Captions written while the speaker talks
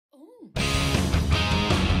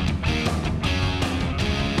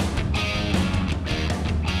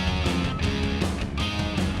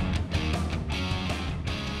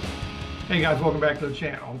Hey guys, welcome back to the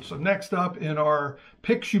channel. So next up in our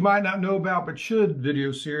picks you might not know about but should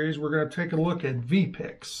video series, we're going to take a look at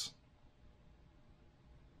V-Picks.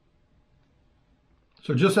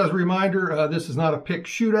 So just as a reminder, this is not a pick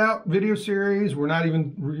shootout video series. We're not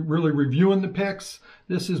even really reviewing the picks.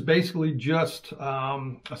 This is basically just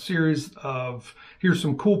a series of here's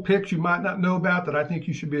some cool picks you might not know about that I think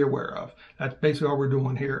you should be aware of. That's basically all we're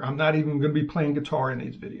doing here. I'm not even going to be playing guitar in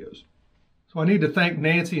these videos. So I need to thank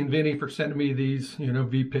Nancy and Vinny for sending me these,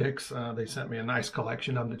 V-Picks. They sent me a nice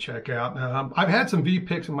collection of them to check out. I've had some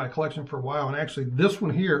V-Picks in my collection for a while, and actually this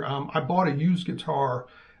one here, I bought a used guitar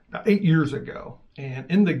about 8 years ago.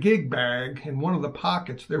 And in the gig bag, in one of the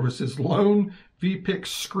pockets, there was this lone V-Pick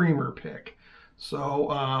Screamer pick. So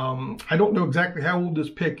I don't know exactly how old this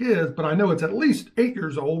pick is, but I know it's at least 8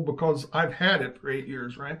 years old because I've had it for 8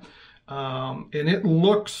 years, right? And it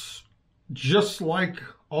looks just like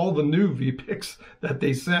all the new V-Picks that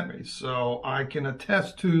they sent me. So I can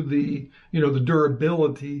attest to the, the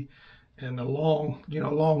durability and the long,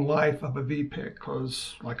 long life of a V-Pick,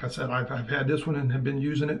 because like I said, I've had this one and have been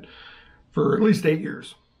using it for at least 8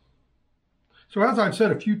 years. So as I've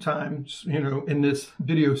said a few times, in this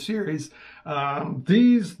video series,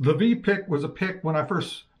 the V-Pick was a pick when I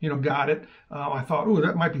first, got it. I thought, oh,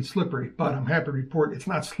 that might be slippery, but I'm happy to report it's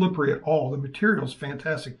not slippery at all. The material's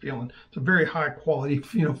fantastic feeling. It's a very high quality,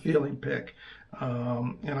 feeling pick.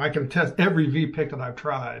 And I can attest every V-Pick that I've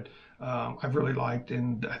tried, I've really liked,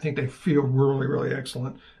 and I think they feel really, really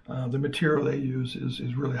excellent. The material they use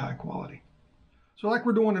is really high quality. So like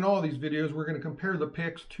we're doing in all these videos, we're going to compare the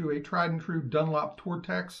picks to a tried and true Dunlop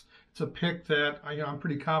Tortex. It's a pick that I'm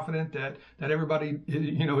pretty confident that everybody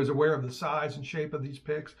is aware of the size and shape of these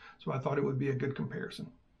picks. So I thought it would be a good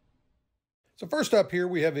comparison. So first up here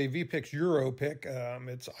we have a V-Picks Euro pick.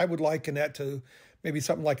 I would liken that to maybe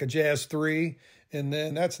something like a Jazz 3, and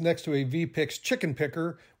then that's next to a V-Picks Chicken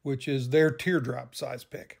Picker, which is their teardrop size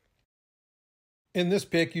pick. In this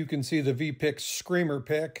pick, you can see the V-Picks Screamer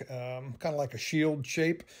pick, kind of like a shield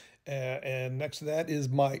shape. And next to that is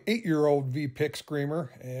my 8-year-old V-Pick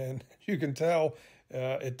Screamer. And you can tell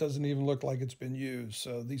it doesn't even look like it's been used.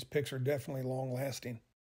 So these picks are definitely long-lasting.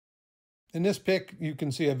 In this pick, you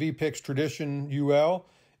can see a V-Picks Tradition UL.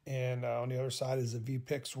 And on the other side is a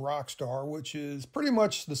V-Picks Rockstar, which is pretty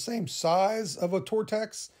much the same size of a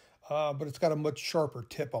Tortex, but it's got a much sharper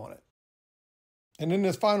tip on it. And in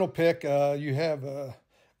this final pick, you have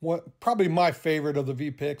probably my favorite of the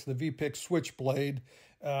V-Picks, the V-Picks Switchblade.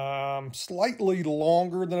 Slightly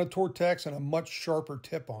longer than a Tortex and a much sharper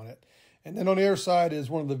tip on it. And then on the other side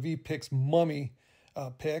is one of the V-Picks Mummy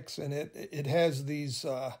picks, and it has these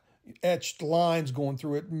etched lines going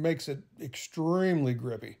through it, makes it extremely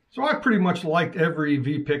grippy. So I pretty much liked every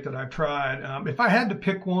V-Pick that I've tried. If I had to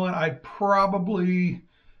pick one, I'd probably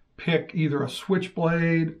pick either a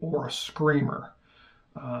Switchblade or a Screamer.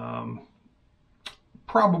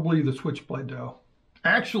 Probably the Switchblade though.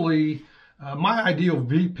 Actually, my ideal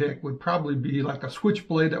V-Pick would probably be like a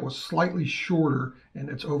Switchblade that was slightly shorter in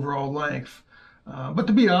its overall length. But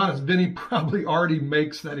to be honest, Vinny probably already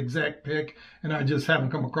makes that exact pick, and I just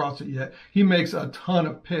haven't come across it yet. He makes a ton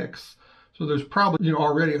of picks. So there's probably,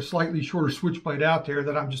 already a slightly shorter Switchblade out there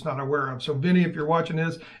that I'm just not aware of. So Vinny, if you're watching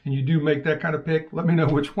this and you do make that kind of pick, let me know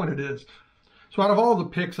which one it is. So out of all the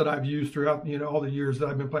picks that I've used throughout, all the years that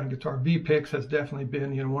I've been playing guitar, V-Picks has definitely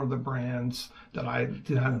been, one of the brands that I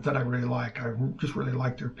really like. I just really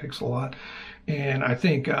like their picks a lot. And I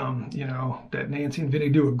think, that Nancy and Vinny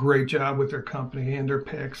do a great job with their company and their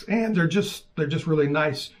picks. And they're just really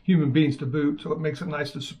nice human beings to boot. So it makes it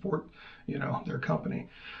nice to support, their company.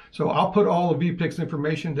 So I'll put all of V-Picks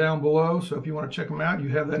information down below. So if you want to check them out, you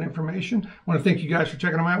have that information. I want to thank you guys for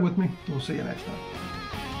checking them out with me. We'll see you next time.